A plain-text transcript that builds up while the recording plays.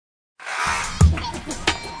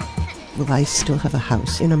will I still have a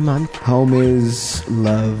house in a month? Home is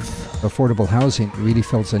love. Affordable housing really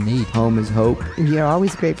fills a need. Home is hope. You're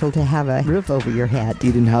always grateful to have a roof over your head.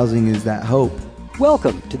 Eden Housing is that hope.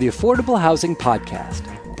 Welcome to the Affordable Housing Podcast,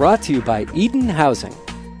 brought to you by Eden Housing.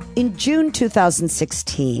 In June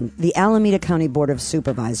 2016, the Alameda County Board of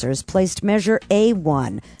Supervisors placed Measure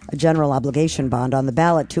A1, a general obligation bond, on the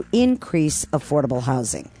ballot to increase affordable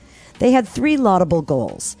housing. They had three laudable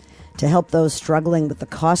goals: to help those struggling with the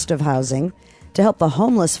cost of housing, to help the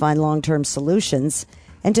homeless find long-term solutions,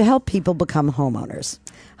 and to help people become homeowners.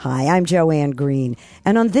 Hi, I'm Joanne Green,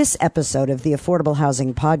 and on this episode of the Affordable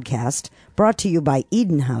Housing Podcast, brought to you by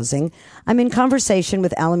Eden Housing, I'm in conversation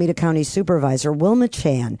with Alameda County Supervisor Wilma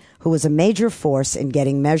Chan, who was a major force in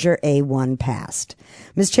getting Measure A1 passed.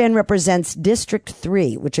 Ms. Chan represents District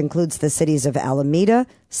 3, which includes the cities of Alameda,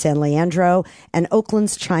 San Leandro, and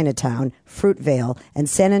Oakland's Chinatown, Fruitvale, and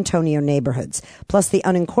San Antonio neighborhoods, plus the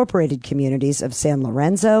unincorporated communities of San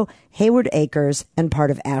Lorenzo, Hayward Acres, and part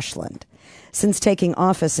of Ashland. Since taking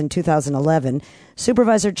office in 2011,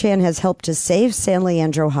 Supervisor Chan has helped to save San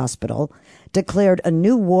Leandro Hospital, declared a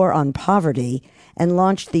new war on poverty, and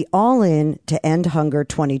launched the All In to End Hunger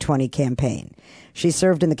 2020 campaign. She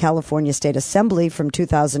served in the California State Assembly from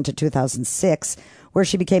 2000 to 2006, where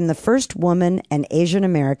she became the first woman and Asian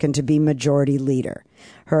American to be majority leader.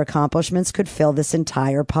 Her accomplishments could fill this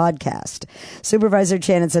entire podcast. Supervisor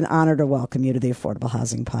Chan, it's an honor to welcome you to the Affordable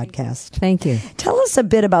Housing Podcast. Thank you. Tell us a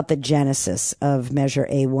bit about the genesis of Measure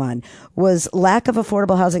A1. Was lack of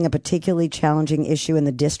affordable housing a particularly challenging issue in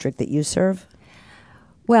the district that you serve?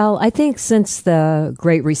 Well, I think since the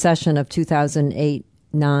Great Recession of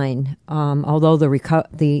 2008-9, although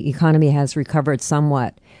the economy has recovered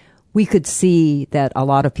somewhat, we could see that a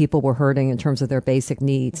lot of people were hurting in terms of their basic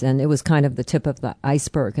needs, and it was kind of the tip of the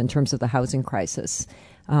iceberg in terms of the housing crisis.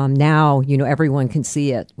 Now, everyone can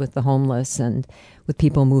see it with the homeless and with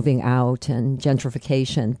people moving out and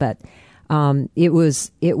gentrification, but it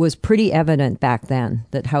was pretty evident back then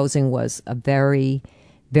that housing was a very,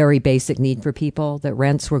 very basic need for people, that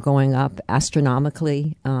rents were going up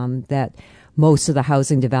astronomically, that most of the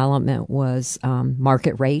housing development was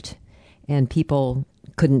market rate, and people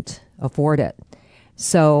couldn't afford it.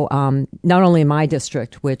 So not only in my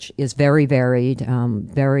district, which is very varied,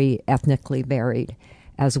 very ethnically varied,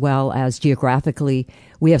 as well as geographically,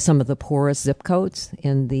 we have some of the poorest zip codes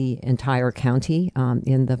in the entire county,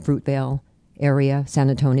 in the Fruitvale area, San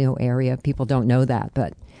Antonio area. People don't know that,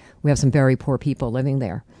 but we have some very poor people living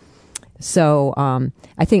there. So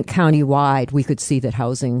I think countywide, we could see that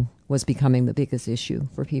housing was becoming the biggest issue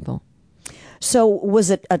for people. So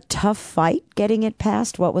was it a tough fight getting it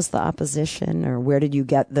passed? What was the opposition, or where did you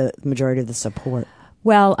get the majority of the support?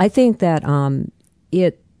 Well, I think that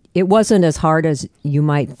it wasn't as hard as you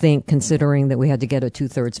might think, considering that we had to get a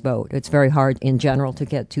 2/3 vote. It's very hard in general to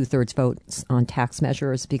get 2/3 votes on tax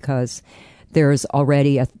measures because there's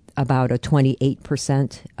already about a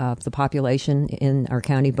 28% of the population in our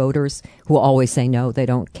county voters who always say no, they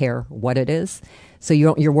don't care what it is. So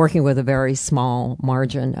you're working with a very small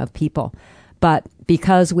margin of people. But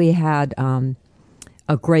because we had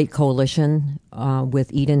a great coalition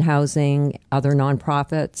with Eden Housing, other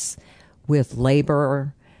nonprofits, with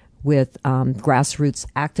labor, with grassroots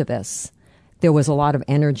activists, there was a lot of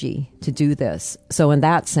energy to do this. So in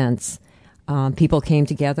that sense, people came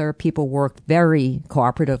together. People worked very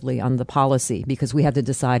cooperatively on the policy because we had to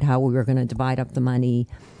decide how we were going to divide up the money,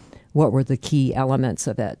 what were the key elements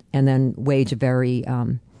of it, and then wage a very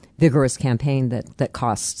vigorous campaign that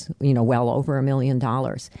cost, well over $1 million.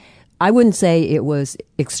 I wouldn't say it was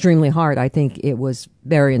extremely hard. I think it was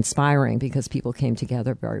very inspiring because people came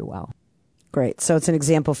together very well. Great. So it's an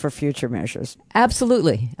example for future measures.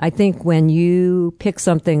 Absolutely. I think when you pick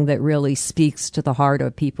something that really speaks to the heart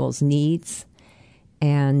of people's needs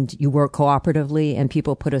and you work cooperatively and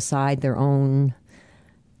people put aside their own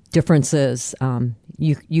differences,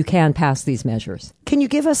 you can pass these measures. Can you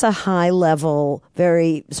give us a high-level,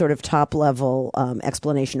 very sort of top-level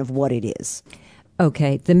explanation of what it is?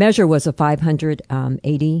 Okay. The measure was a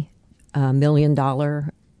 $580 million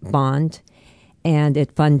bond, and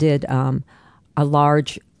it funded a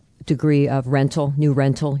large degree of new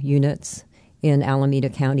rental units in Alameda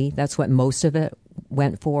County. That's what most of it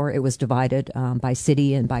went for. It was divided by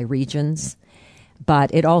city and by regions.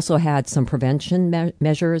 But it also had some prevention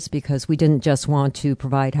measures because we didn't just want to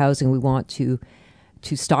provide housing. We want to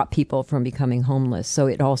stop people from becoming homeless. So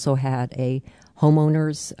it also had a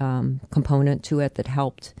homeowners component to it that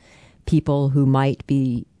helped people who might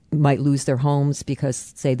lose their homes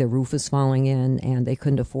because, say, their roof is falling in and they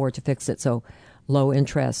couldn't afford to fix it. So low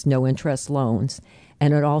interest, no interest loans.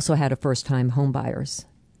 And it also had a first-time home buyers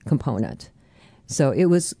component. So it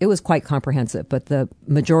was quite comprehensive, but the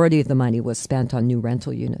majority of the money was spent on new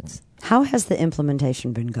rental units. How has the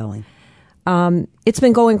implementation been going? It's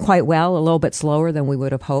been going quite well, a little bit slower than we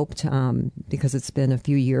would have hoped, because it's been a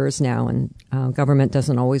few years now, and government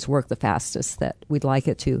doesn't always work the fastest that we'd like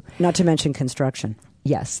it to. Not to mention construction.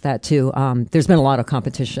 Yes, that too. There's been a lot of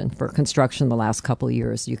competition for construction the last couple of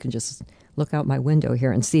years. You can just look out my window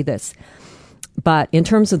here and see this. But in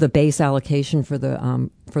terms of the base allocation for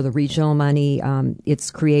the regional money, it's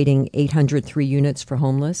creating 803 units for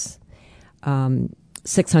homeless,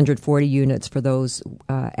 640 units for those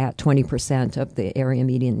at 20% of the area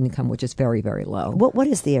median income, which is very, very low. What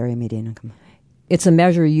is the area median income? It's a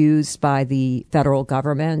measure used by the federal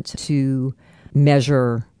government to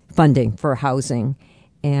measure funding for housing.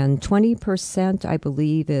 And 20%, I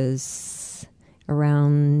believe, is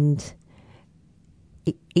around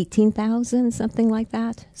 18,000, something like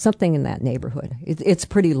that. Something in that neighborhood. It's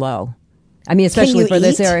pretty low. I mean, especially for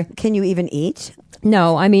this area. Can you even eat?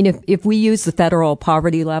 No, I mean, if we use the federal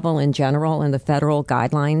poverty level in general and the federal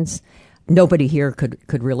guidelines, nobody here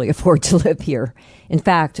could really afford to live here. In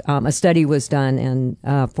fact, a study was done,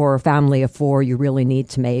 and for a family of four, you really need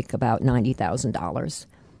to make about $90,000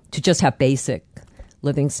 to just have basic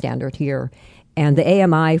living standard here. And the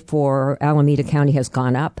AMI for Alameda County has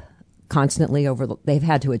gone up constantly they've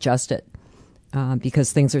had to adjust it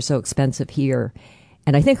because things are so expensive here.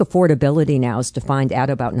 And I think affordability now is defined at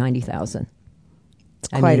about $90,000. It's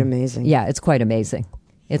quite amazing. Yeah, it's quite amazing.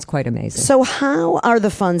 It's quite amazing. So how are the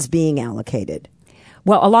funds being allocated?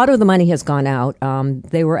 Well, a lot of the money has gone out.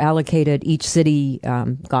 They were allocated. Each city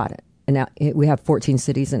got it. And we have 14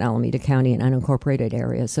 cities in Alameda County and unincorporated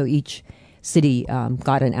areas. So each city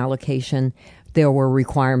got an allocation. There were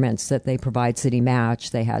requirements that they provide city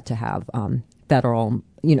match. They had to have federal,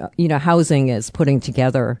 housing is putting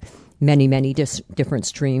together many, many different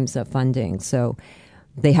streams of funding. So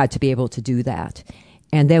they had to be able to do that.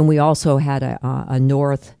 And then we also had a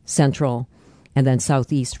north, central, and then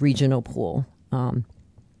southeast regional pool.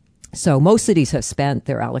 So most cities have spent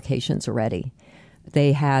their allocations already.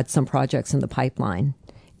 They had some projects in the pipeline.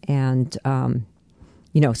 And,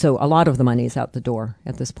 so a lot of the money is out the door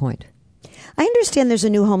at this point. I understand there's a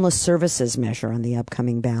new homeless services measure on the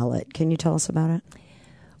upcoming ballot. Can you tell us about it?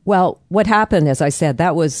 Well, what happened, as I said,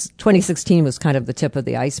 2016 was kind of the tip of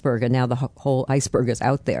the iceberg, and now the whole iceberg is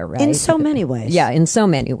out there, right? In so many ways. Yeah, in so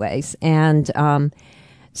many ways. And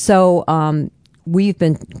we've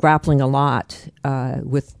been grappling a lot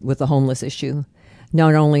with the homeless issue,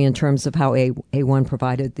 not only in terms of how A1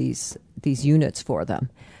 provided these units for them,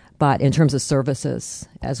 but in terms of services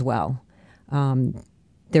as well.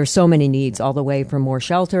 There's so many needs, all the way from more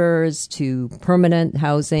shelters to permanent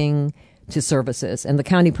housing to services. And the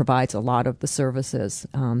county provides a lot of the services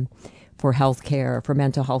for health care, for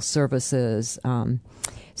mental health services.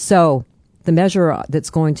 So the measure that's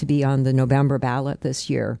going to be on the November ballot this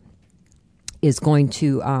year is going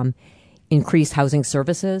to increase housing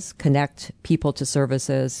services, connect people to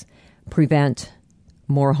services, prevent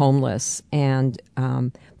more homeless, and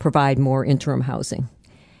provide more interim housing.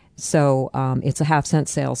 So it's a half-cent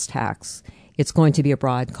sales tax. It's going to be a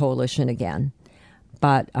broad coalition again.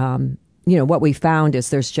 But, what we found is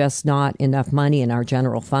there's just not enough money in our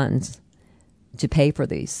general funds to pay for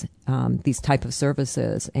these type of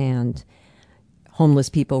services. And homeless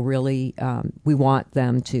people really, we want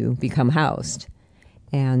them to become housed.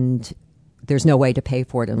 And there's no way to pay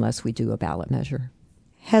for it unless we do a ballot measure.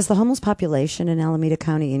 Has the homeless population in Alameda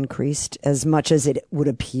County increased as much as it would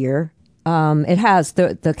appear? It has.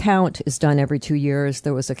 The count is done every 2 years.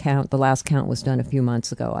 There was a count. The last count was done a few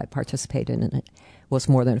months ago. I participated in it. Was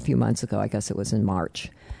more than a few months ago. I guess it was in March.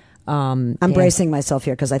 I'm bracing myself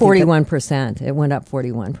here because I think 41%. It went up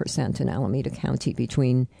 41% in Alameda County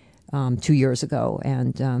between 2 years ago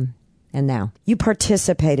and now. You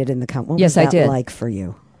participated in the count. What yes, was that I did. Like for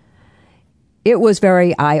you? It was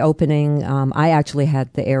very eye-opening. I actually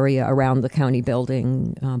had the area around the county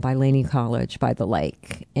building by Laney College, by the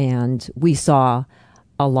lake, and we saw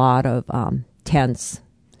a lot of tents.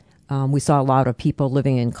 We saw a lot of people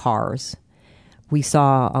living in cars. We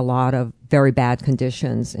saw a lot of very bad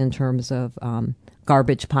conditions in terms of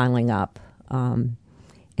garbage piling up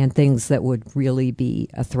and things that would really be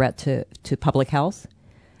a threat to public health.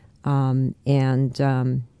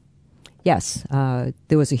 Yes,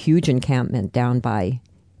 there was a huge encampment down by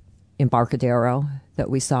Embarcadero that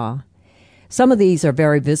we saw. Some of these are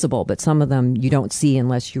very visible, but some of them you don't see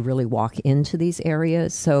unless you really walk into these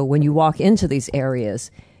areas. So when you walk into these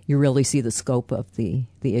areas, you really see the scope of the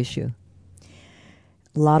issue.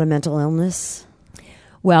 A lot of mental illness?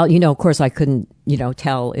 Well, of course, I couldn't,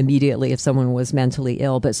 tell immediately if someone was mentally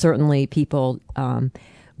ill, but certainly people,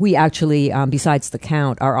 we actually, besides the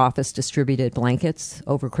count, our office distributed blankets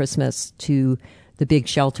over Christmas to the big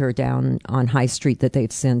shelter down on High Street that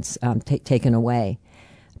they've since taken away.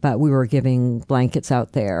 But we were giving blankets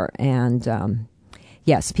out there, and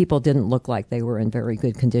yes, people didn't look like they were in very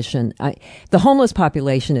good condition. The homeless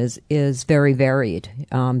population is very varied.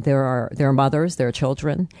 There are mothers, there are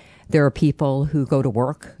children. There are people who go to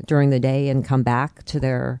work during the day and come back to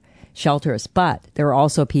their shelters. But there are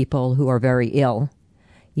also people who are very ill,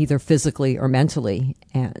 either physically or mentally.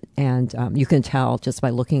 And you can tell just by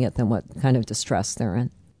looking at them what kind of distress they're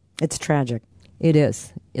in. It's tragic. It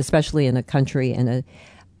is, especially in a country and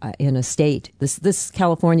in a state. This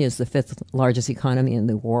California is the 5th largest economy in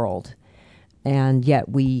the world. And yet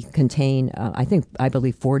we contain, I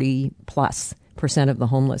believe 40+% of the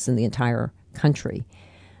homeless in the entire country.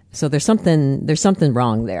 So there's something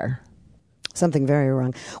wrong there. Something very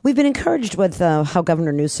wrong. We've been encouraged with how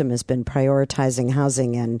Governor Newsom has been prioritizing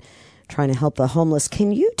housing and trying to help the homeless.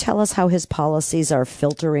 Can you tell us how his policies are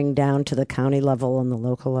filtering down to the county level and the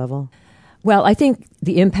local level? Well, I think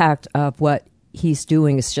the impact of what he's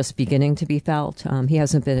doing is just beginning to be felt. He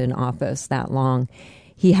hasn't been in office that long.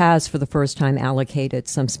 He has, for the first time, allocated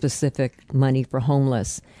some specific money for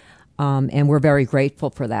homeless. And we're very grateful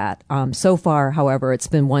for that. So far, however, it's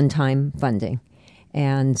been one-time funding.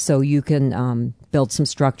 And so you can build some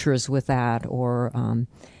structures with that or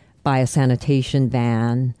buy a sanitation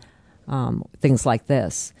van, things like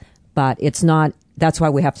this. But it's not, that's why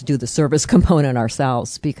we have to do the service component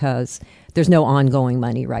ourselves, because there's no ongoing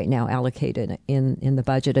money right now allocated in the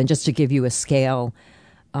budget. And just to give you a scale,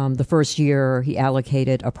 the first year he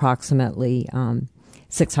allocated approximately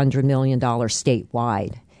 $600 million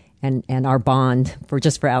statewide. And our bond for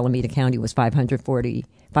Alameda County was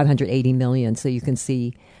 $580 million. So you can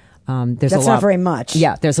see there's That's a lot. not very much.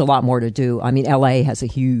 Yeah, there's a lot more to do. I mean, LA has a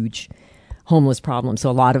huge homeless problem, so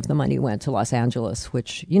a lot of the money went to Los Angeles,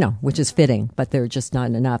 which is fitting, but they're just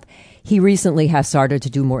not enough. He recently has started to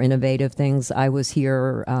do more innovative things. I was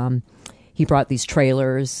here. He brought these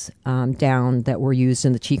trailers down that were used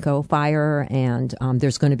in the Chico fire, and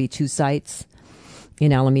there's going to be 2 sites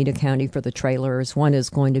in Alameda County for the trailers. One is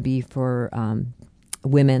going to be for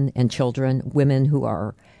women and children, women who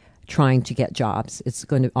are trying to get jobs. It's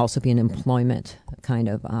going to also be an employment kind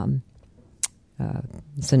of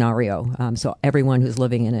scenario. So everyone who's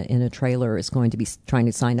living in a trailer is going to be trying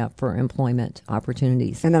to sign up for employment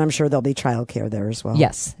opportunities. And then I'm sure there'll be childcare there as well.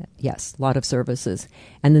 Yes, a lot of services.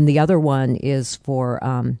 And then the other one is for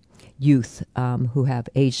youth who have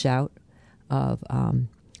aged out of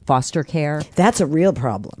foster care. That's a real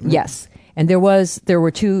problem. Yes. And there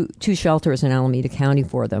were two shelters in Alameda County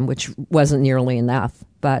for them, which wasn't nearly enough.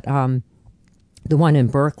 But the one in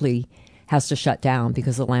Berkeley has to shut down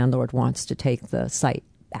because the landlord wants to take the site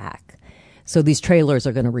back. So these trailers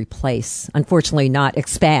are going to replace, unfortunately not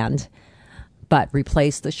expand, but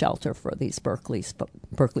replace the shelter for these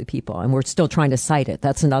Berkeley people. And we're still trying to site it.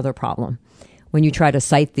 That's another problem. When you try to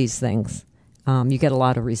site these things, you get a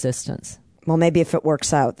lot of resistance. Well, maybe if it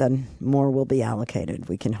works out, then more will be allocated.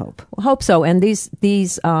 We can hope. Well, hope so. And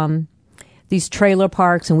these trailer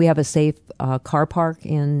parks, and we have a safe car park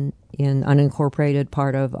in unincorporated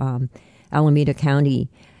part of Alameda County,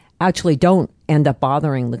 actually don't end up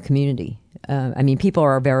bothering the community. I mean, people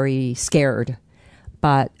are very scared,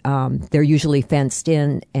 but they're usually fenced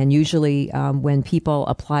in, and usually when people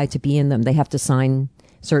apply to be in them, they have to sign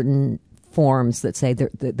certain forms that say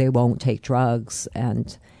that they won't take drugs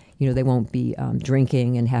and they won't be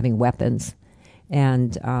drinking and having weapons.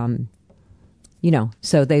 And,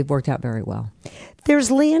 so they've worked out very well.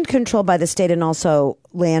 There's land controlled by the state and also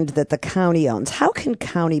land that the county owns. How can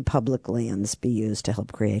county public lands be used to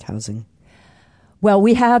help create housing? Well,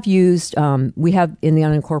 we have used, we have in the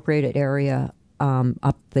unincorporated area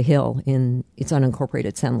up the hill it's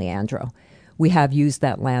unincorporated San Leandro. We have used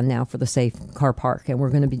that land now for the safe car park, and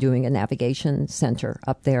we're going to be doing a navigation center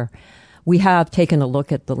up there. We have taken a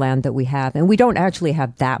look at the land that we have, and we don't actually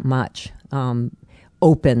have that much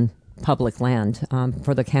open public land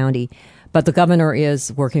for the county. But the governor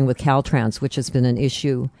is working with Caltrans, which has been an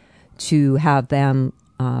issue, to have them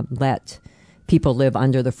let people live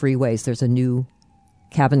under the freeways. There's a new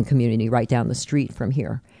cabin community right down the street from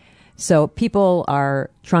here. So people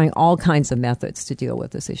are trying all kinds of methods to deal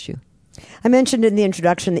with this issue. I mentioned in the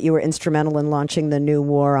introduction that you were instrumental in launching the new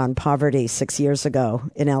war on poverty 6 years ago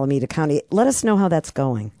in Alameda County. Let us know how that's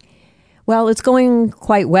going. Well, it's going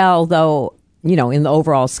quite well, though, in the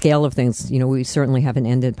overall scale of things, we certainly haven't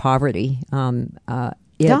ended poverty.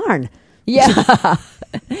 Darn. Yeah.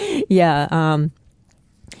 Yeah.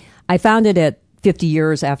 I founded it 50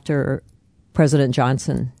 years after President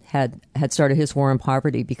Johnson had started his war on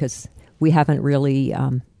poverty, because we haven't really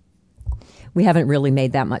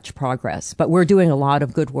made that much progress. But we're doing a lot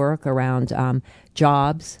of good work around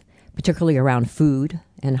jobs, particularly around food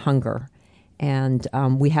and hunger. And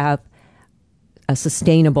we have a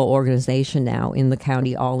sustainable organization now in the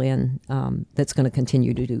county, All In, that's going to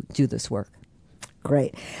continue to do this work.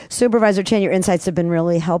 Great. Supervisor Chen, your insights have been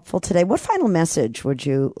really helpful today. What final message would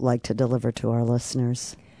you like to deliver to our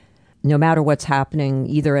listeners? No matter what's happening,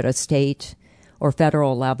 either at a state or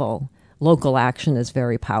federal level, local action is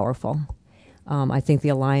very powerful. I think the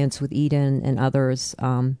alliance with Eden and others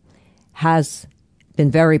has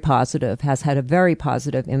been very positive, has had a very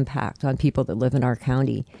positive impact on people that live in our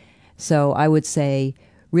county. So I would say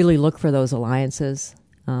really look for those alliances,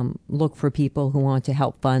 look for people who want to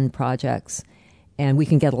help fund projects, and we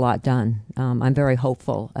can get a lot done. I'm very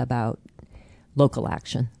hopeful about local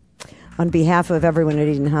action. On behalf of everyone at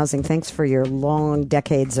Eden Housing, thanks for your long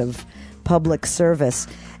decades of public service.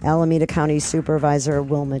 Alameda County Supervisor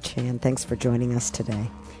Wilma Chan, thanks for joining us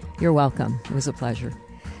today. You're welcome. It was a pleasure.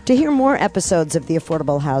 To hear more episodes of the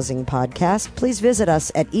Affordable Housing Podcast, please visit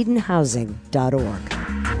us at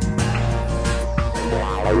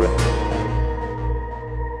edenhousing.org.